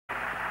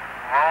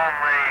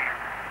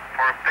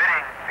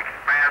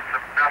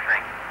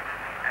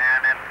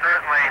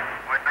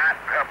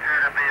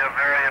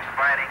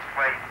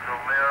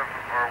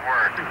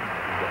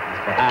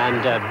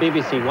And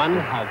BBC One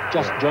have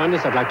just joined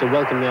us. I'd like to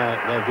welcome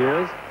their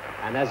viewers.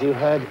 And as you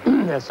heard,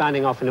 they're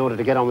signing off in order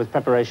to get on with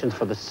preparations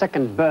for the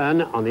second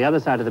burn on the other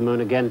side of the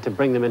moon again to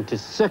bring them into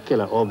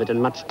circular orbit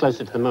and much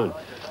closer to the moon.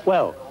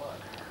 Well,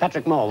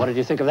 Patrick Moore, what did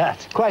you think of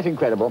that? Quite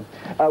incredible.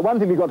 One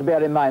thing we've got to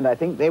bear in mind, I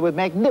think, they were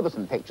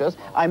magnificent pictures.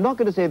 I'm not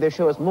going to say they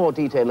show us more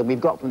detail than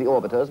we've got from the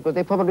orbiters, because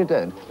they probably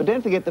don't. But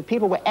don't forget that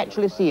people were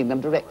actually seeing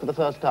them direct for the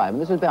first time,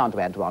 and this is bound to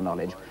add to our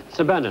knowledge.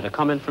 Sir Bernard, a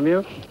comment from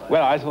you?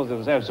 Well, I thought it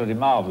was absolutely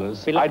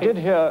marvellous. I did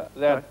hear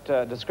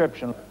that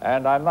description,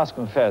 and I must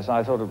confess,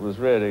 I thought it was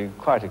really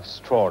quite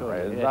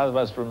extraordinary. It was one of the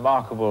most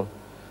remarkable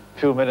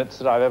few minutes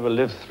that I've ever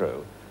lived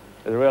through.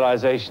 The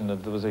realization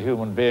that there was a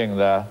human being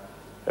there,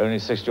 only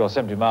 60 or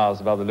 70 miles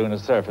above the lunar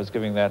surface,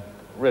 giving that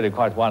really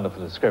quite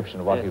wonderful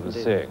description of what he was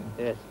seeing.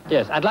 Yes.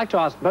 Yes, I'd like to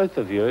ask both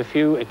of you if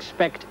you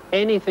expect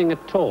anything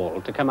at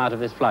all to come out of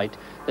this flight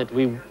that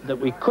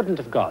we couldn't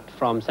have got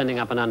from sending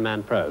up an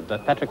unmanned probe.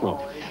 But Patrick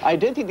Moore. I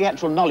don't think the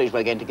actual knowledge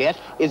we're going to get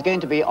is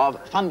going to be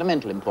of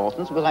fundamental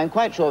importance, because I'm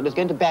quite sure it's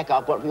going to back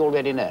up what we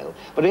already know.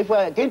 But if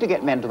we're going to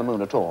get men to the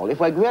moon at all,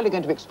 if we're really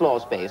going to explore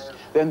space,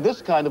 then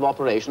this kind of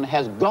operation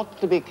has got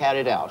to be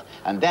carried out.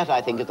 And that,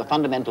 I think, is the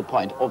fundamental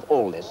point of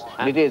all this.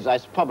 And it is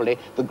probably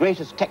the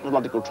greatest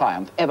technological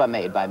triumph ever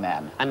made by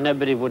man. And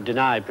nobody would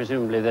deny,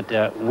 presumably,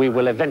 that we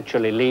will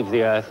eventually leave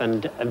the Earth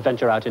and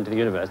venture out into the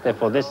universe.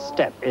 Therefore, this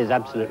step is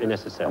absolutely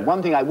necessary. And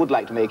one thing I would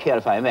like to make here,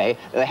 if I may,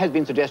 there has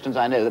been suggestions,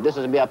 I know, that this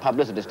is a mere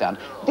publicity stunt.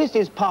 This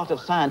is part of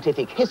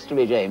scientific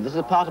history, James. This is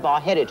a part of our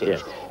heritage.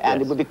 Yes. And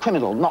Yes. it would be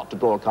criminal not to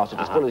broadcast it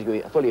as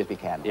fully as we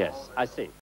can. Yes, I see.